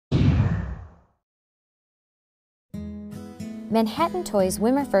Manhattan Toys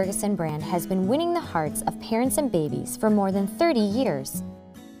Wimmer Ferguson brand has been winning the hearts of parents and babies for more than 30 years.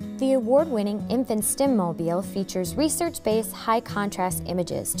 The award-winning Infant Stim Mobile features research-based high-contrast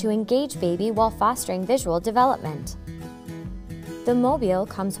images to engage baby while fostering visual development. The Mobile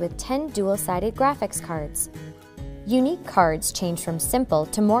comes with 10 dual-sided graphics cards. Unique cards change from simple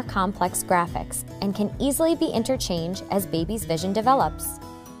to more complex graphics and can easily be interchanged as baby's vision develops.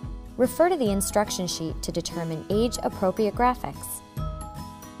 Refer to the instruction sheet to determine age-appropriate graphics.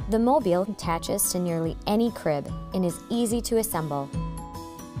 The Mobile attaches to nearly any crib and is easy to assemble.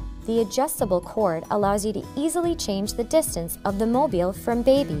 The adjustable cord allows you to easily change the distance of the Mobile from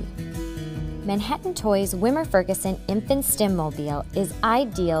baby. Manhattan Toys Wimmer Ferguson Infant Stim Mobile is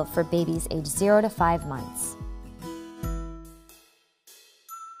ideal for babies age 0 to 5 months.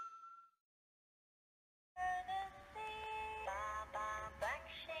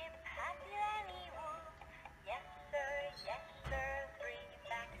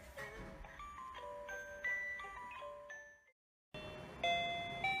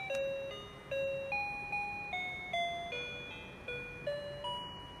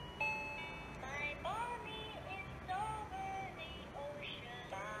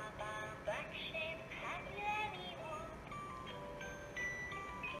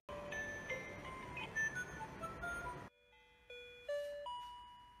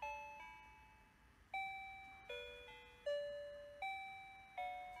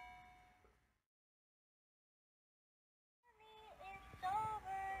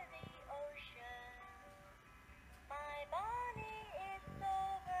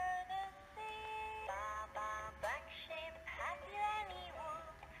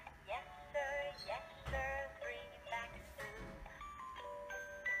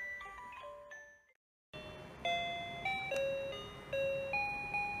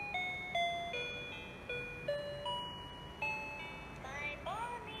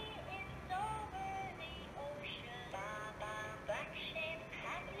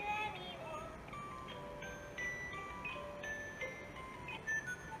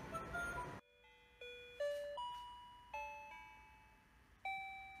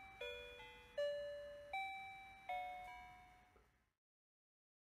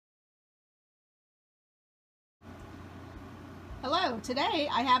 Hello, today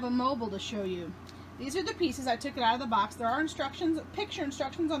I have a mobile to show you. These are the pieces. I took it out of the box. There are instructions, picture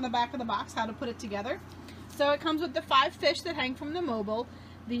instructions on the back of the box how to put it together. So it comes with the 5 fish that hang from the mobile,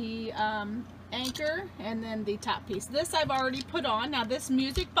 the anchor, and then the top piece. This I've already put on. Now this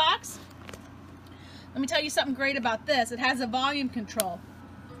music box, let me tell you something great about this. It has a volume control.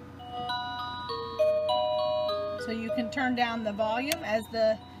 So you can turn down the volume as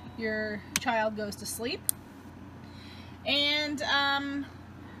your child goes to sleep. And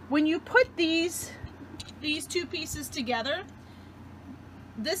when you put these 2 pieces together,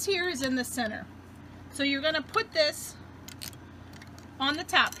 this here is in the center. So you're going to put this on the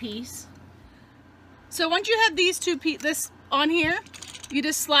top piece. So once you have these this on here, you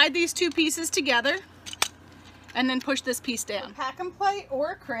just slide these 2 pieces together and then push this piece down. Pack and play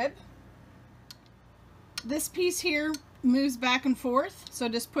or a crib. This piece here moves back and forth, so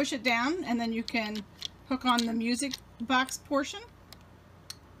just push it down and then you can hook on the music box portion.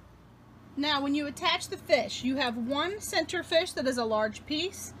 Now when you attach the fish, you have one center fish that is a large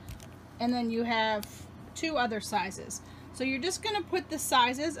piece, and then you have 2 other sizes. So you're just going to put the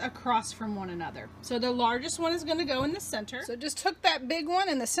sizes across from one another. So the largest one is going to go in the center. So just hook that big one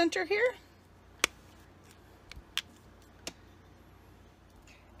in the center here,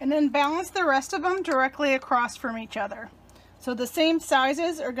 and then balance the rest of them directly across from each other. So the same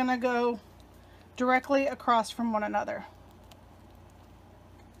sizes are going to go directly across from one another.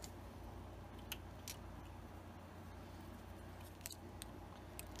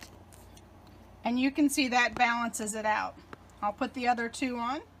 And you can see that balances it out. I'll put the other 2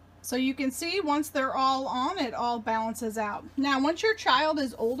 on. So you can see once they're all on, it all balances out. Now once your child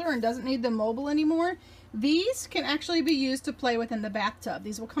is older and doesn't need the mobile anymore, these can actually be used to play with in the bathtub.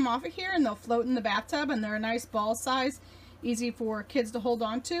 These will come off of here and they'll float in the bathtub, and they're a nice ball size, easy for kids to hold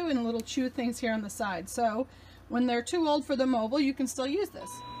on to, and little chew things here on the side. So when they're too old for the mobile, you can still use this.